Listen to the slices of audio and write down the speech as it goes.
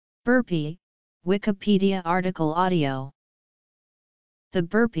Burpee, Wikipedia article audio. The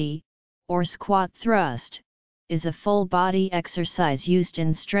burpee, or squat thrust, is a full-body exercise used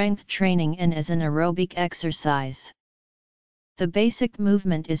in strength training and as an aerobic exercise. The basic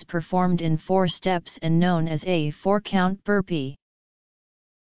movement is performed in 4 steps and known as a 4-count burpee.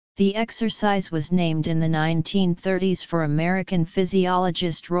 The exercise was named in the 1930s for American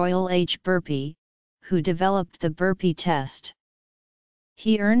physiologist Royal H. Burpee, who developed the burpee test.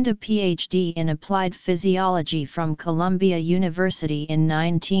 He earned a Ph.D. in applied physiology from Columbia University in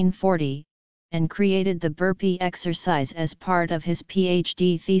 1940, and created the burpee exercise as part of his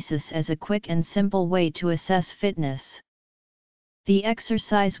Ph.D. thesis as a quick and simple way to assess fitness. The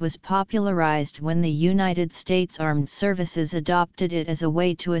exercise was popularized when the United States Armed Services adopted it as a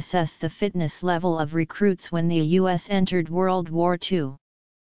way to assess the fitness level of recruits when the U.S. entered World War II.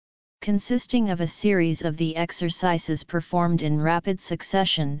 Consisting of a series of the exercises performed in rapid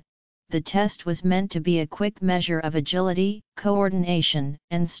succession, the test was meant to be a quick measure of agility, coordination,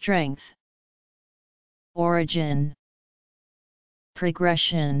 and strength. Origin.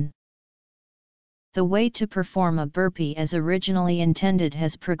 Progression. The way to perform a burpee as originally intended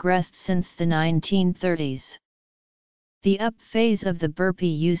has progressed since the 1930s. The up phase of the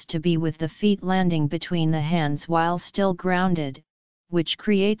burpee used to be with the feet landing between the hands while still grounded, which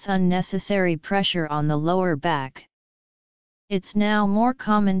creates unnecessary pressure on the lower back. It's now more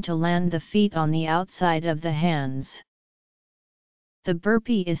common to land the feet on the outside of the hands. The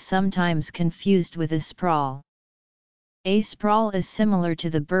burpee is sometimes confused with a sprawl. A sprawl is similar to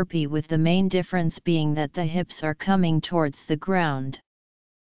the burpee, with the main difference being that the hips are coming towards the ground.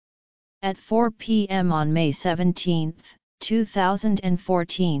 At 4 p.m. on May 17,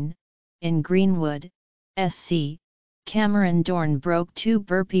 2014, in Greenwood, SC, Cameron Dorn broke 2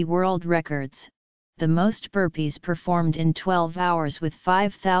 burpee world records, the most burpees performed in 12 hours with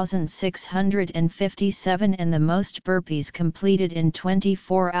 5,657 and the most burpees completed in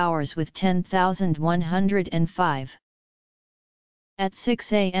 24 hours with 10,105. At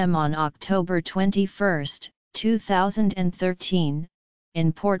 6 a.m. on October 21, 2013,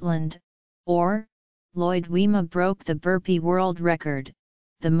 in Portland, Lloyd Wema broke the burpee world record,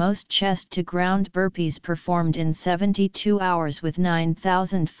 the most chest-to-ground burpees performed in 72 hours with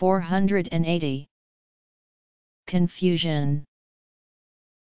 9,480. Confusion.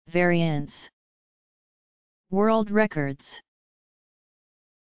 Variance. World records.